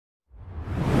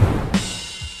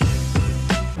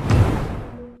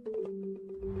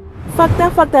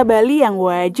Fakta-fakta Bali yang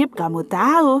wajib kamu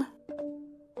tahu.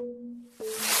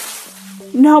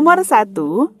 Nomor 1.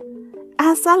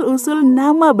 Asal-usul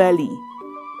nama Bali.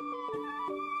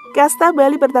 Kasta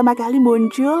Bali pertama kali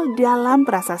muncul dalam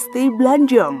prasasti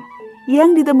Blanjong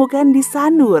yang ditemukan di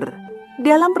Sanur.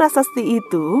 Dalam prasasti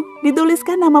itu,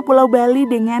 dituliskan nama Pulau Bali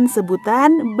dengan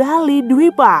sebutan Bali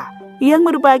Dwipa, yang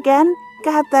merupakan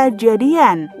kata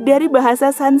jadian dari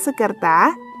bahasa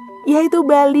Sanskerta, yaitu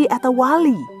Bali atau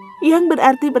Wali, yang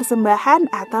berarti persembahan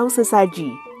atau sesaji.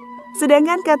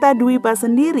 Sedangkan kata Dwipa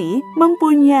sendiri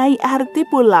mempunyai arti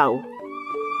pulau.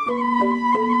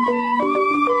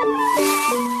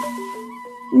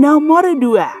 Nomor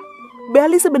 2.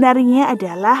 Bali sebenarnya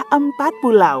adalah 4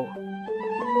 pulau.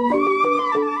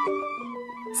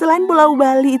 Selain Pulau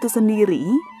Bali itu sendiri,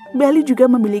 Bali juga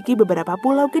memiliki beberapa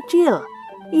pulau kecil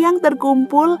yang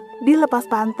terkumpul di lepas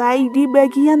pantai di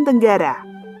bagian tenggara.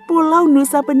 Pulau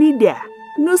Nusa Penida,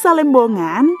 Nusa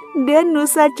Lembongan, dan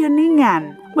Nusa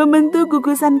Ceningan membentuk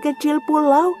gugusan kecil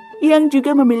pulau yang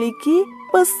juga memiliki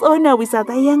pesona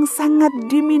wisata yang sangat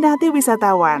diminati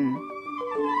wisatawan.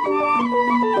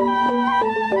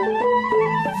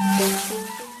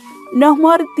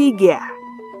 Nomor 3.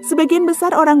 Sebagian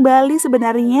besar orang Bali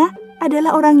sebenarnya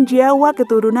adalah orang Jawa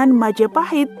keturunan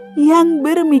Majapahit yang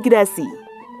bermigrasi.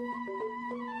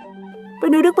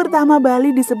 Penduduk pertama Bali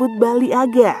disebut Bali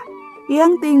Aga,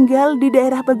 yang tinggal di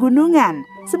daerah pegunungan,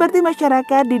 seperti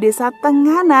masyarakat di Desa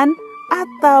Tenganan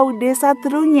atau Desa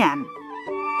Trunyan.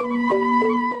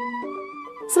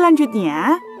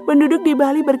 Selanjutnya, penduduk di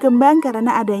Bali berkembang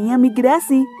karena adanya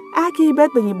migrasi akibat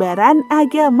penyebaran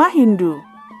agama Hindu.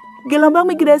 Gelombang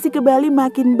migrasi ke Bali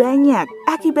makin banyak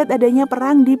akibat adanya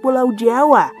perang di Pulau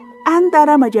Jawa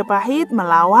antara Majapahit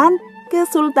melawan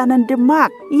Kesultanan Demak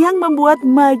yang membuat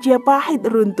Majapahit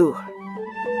runtuh.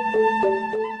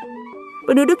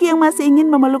 Penduduk yang masih ingin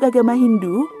memeluk agama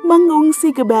Hindu mengungsi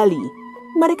ke Bali.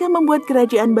 Mereka membuat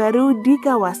kerajaan baru di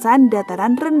kawasan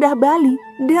dataran rendah Bali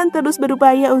dan terus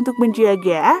berupaya untuk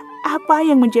menjaga apa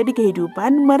yang menjadi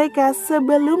kehidupan mereka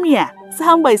sebelumnya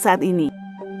sampai saat ini.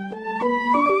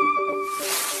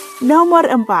 Nomor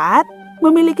 4.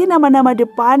 Memiliki nama-nama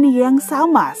depan yang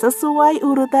sama sesuai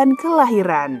urutan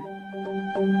kelahiran.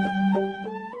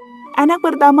 Anak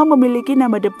pertama memiliki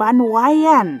nama depan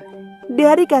Wayan,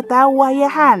 dari kata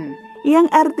wayahan, yang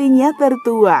artinya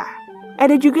tertua.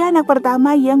 Ada juga anak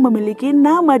pertama yang memiliki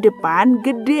nama depan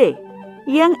Gede,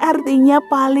 yang artinya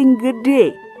paling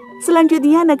gede.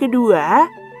 Selanjutnya anak kedua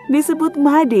disebut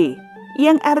Made,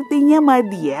 yang artinya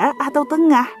madya atau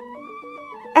tengah.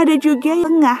 Ada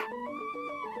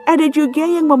juga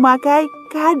yang memakai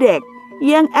Kadek,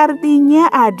 yang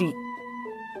artinya adik.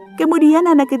 Kemudian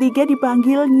anak ketiga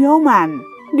dipanggil Nyoman.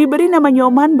 Diberi nama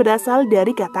Nyoman berasal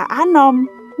dari kata Anom,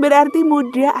 berarti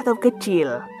muda atau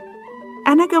kecil.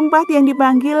 Anak keempat yang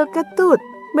dipanggil Ketut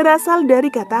berasal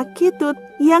dari kata Kitut,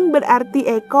 yang berarti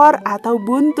ekor atau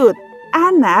buntut.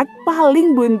 Anak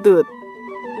paling buntut.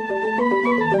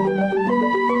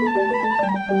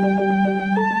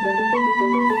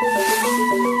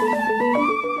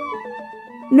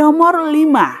 Nomor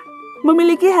 5.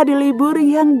 Memiliki hari libur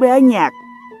yang banyak.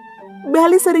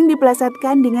 Bali sering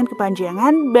dipelesetkan dengan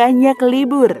kepanjangan banyak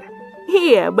libur.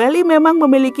 Iya, Bali memang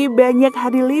memiliki banyak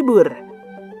hari libur.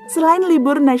 Selain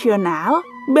libur nasional,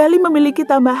 Bali memiliki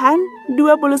tambahan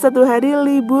 21 hari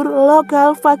libur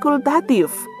lokal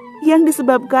fakultatif yang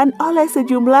disebabkan oleh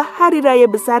sejumlah hari raya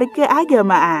besar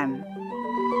keagamaan.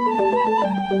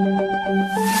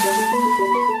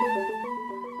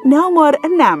 Nomor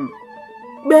 6.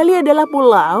 Bali adalah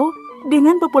pulau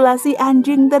dengan populasi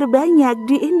anjing terbanyak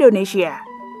di Indonesia.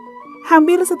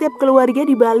 Hampir setiap keluarga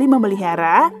di Bali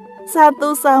memelihara 1-2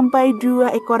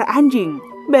 ekor anjing,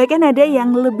 bahkan ada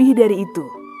yang lebih dari itu.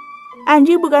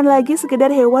 Anjing bukan lagi sekedar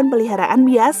hewan peliharaan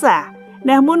biasa,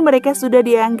 namun mereka sudah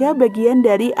dianggap bagian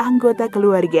dari anggota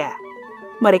keluarga.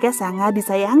 Mereka sangat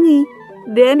disayangi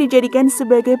dan dijadikan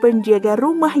sebagai penjaga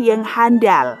rumah yang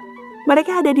handal.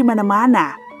 Mereka ada di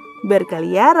mana-mana,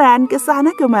 berkeliaran ke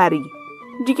sana kemari.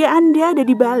 Jika Anda ada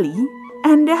di Bali,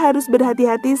 Anda harus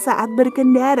berhati-hati saat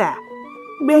berkendara.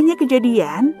 Banyak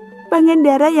kejadian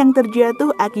pengendara yang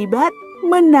terjatuh akibat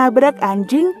menabrak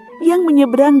anjing yang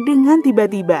menyeberang dengan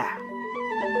tiba-tiba.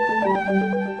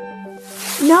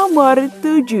 Nomor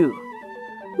 7.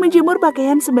 Menjemur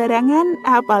pakaian sembarangan,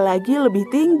 apalagi lebih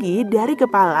tinggi dari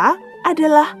kepala,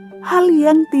 adalah hal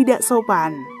yang tidak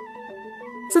sopan.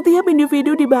 Setiap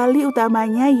individu di Bali,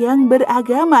 utamanya yang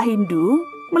beragama Hindu,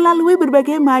 melalui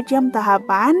berbagai macam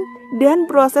tahapan dan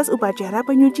proses upacara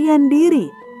penyucian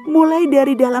diri, mulai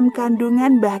dari dalam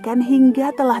kandungan bahkan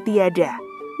hingga telah tiada.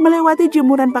 Melewati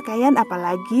jemuran pakaian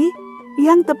apalagi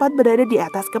yang tepat berada di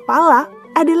atas kepala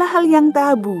adalah hal yang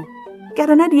tabu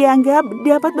karena dianggap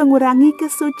dapat mengurangi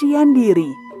kesucian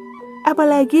diri.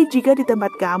 Apalagi jika di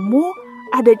tempat kamu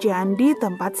ada candi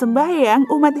tempat sembahyang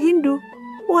umat Hindu,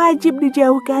 wajib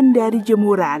dijauhkan dari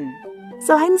jemuran.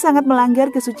 Selain sangat melanggar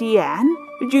kesucian,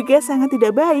 juga sangat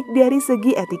tidak baik dari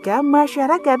segi etika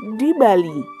masyarakat di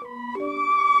Bali.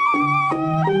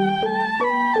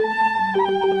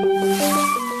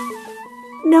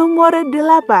 Nomor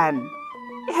 8.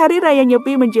 Hari Raya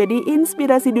Nyepi menjadi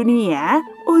inspirasi dunia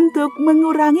untuk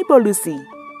mengurangi polusi,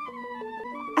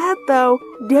 atau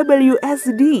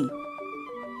WSD,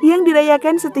 yang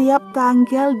dirayakan setiap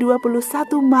tanggal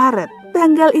 21 Maret.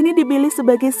 Tanggal ini dipilih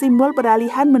sebagai simbol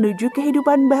peralihan menuju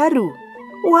kehidupan baru.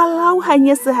 Walau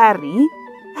hanya sehari,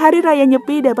 Hari Raya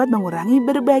Nyepi dapat mengurangi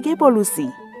berbagai polusi,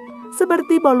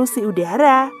 seperti polusi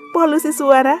udara, polusi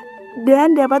suara,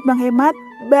 dan dapat menghemat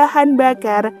bahan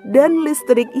bakar dan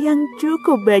listrik yang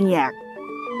cukup banyak.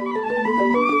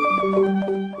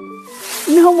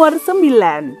 Nomor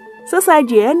 9.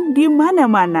 Sesajen di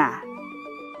mana-mana.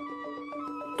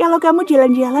 Kalau kamu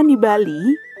jalan-jalan di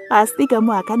Bali, pasti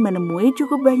kamu akan menemui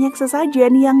cukup banyak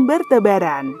sesajen yang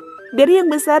bertebaran. Dari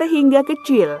yang besar hingga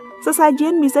kecil,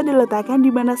 sesajen bisa diletakkan di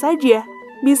mana saja.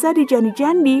 Bisa di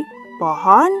candi-candi,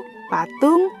 pohon,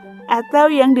 patung,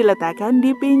 atau yang diletakkan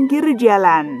di pinggir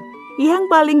jalan. Yang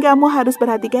paling kamu harus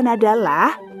perhatikan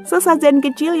adalah sesajen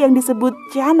kecil yang disebut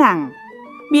canang.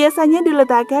 Biasanya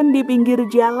diletakkan di pinggir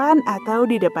jalan atau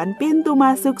di depan pintu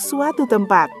masuk suatu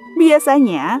tempat.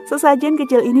 Biasanya, sesajen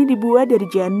kecil ini dibuat dari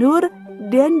janur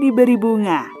dan diberi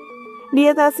bunga.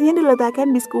 Di atasnya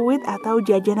diletakkan biskuit atau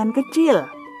jajanan kecil.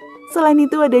 Selain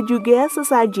itu ada juga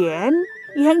sesajen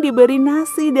yang diberi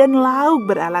nasi dan lauk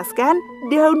beralaskan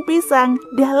daun pisang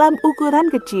dalam ukuran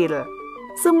kecil.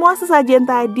 Semua sesajen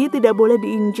tadi tidak boleh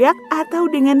diinjak atau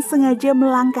dengan sengaja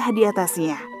melangkah di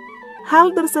atasnya.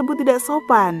 Hal tersebut tidak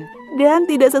sopan dan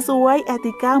tidak sesuai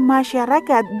etika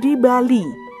masyarakat di Bali.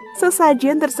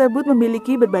 Sesajen tersebut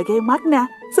memiliki berbagai makna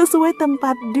sesuai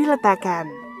tempat diletakkan.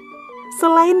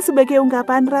 Selain sebagai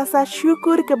ungkapan rasa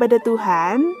syukur kepada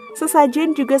Tuhan,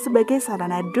 sesajen juga sebagai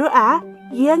sarana doa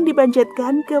yang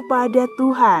dipanjatkan kepada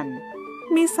Tuhan.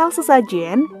 Misal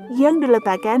sesajen yang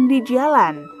diletakkan di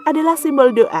jalan adalah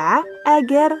simbol doa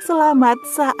agar selamat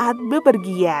saat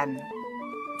bepergian.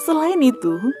 Selain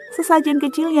itu, sesajen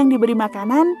kecil yang diberi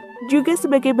makanan juga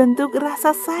sebagai bentuk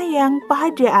rasa sayang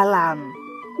pada alam.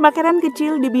 Makanan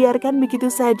kecil dibiarkan begitu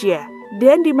saja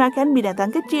dan dimakan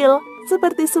binatang kecil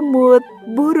seperti semut,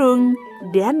 burung,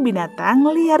 dan binatang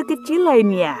liar kecil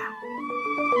lainnya.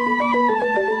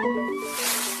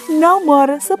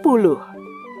 Nomor 10.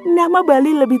 Nama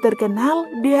Bali lebih terkenal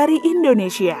dari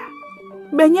Indonesia.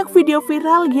 Banyak video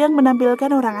viral yang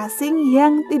menampilkan orang asing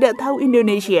yang tidak tahu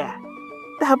Indonesia.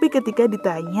 Tapi ketika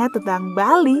ditanya tentang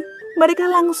Bali, mereka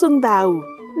langsung tahu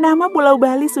nama Pulau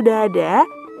Bali sudah ada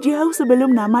jauh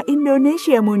sebelum nama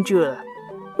Indonesia muncul.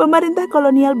 Pemerintah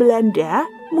kolonial Belanda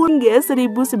hingga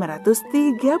 1930.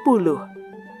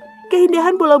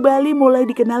 Keindahan Pulau Bali mulai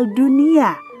dikenal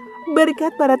dunia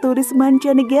berkat para turis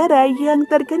mancanegara yang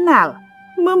terkenal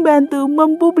membantu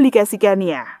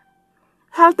mempublikasikannya.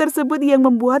 Hal tersebut yang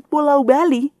membuat Pulau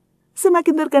Bali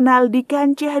semakin terkenal di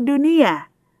kancah dunia.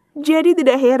 Jadi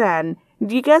tidak heran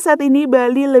jika saat ini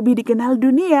Bali lebih dikenal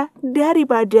dunia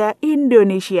daripada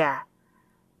Indonesia.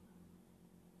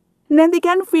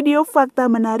 Nantikan video fakta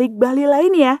menarik Bali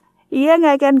lainnya yang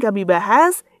akan kami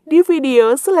bahas di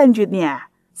video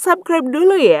selanjutnya. Subscribe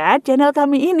dulu ya channel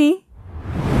kami ini.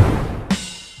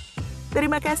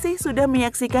 Terima kasih sudah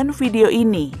menyaksikan video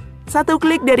ini. Satu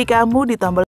klik dari kamu di tombol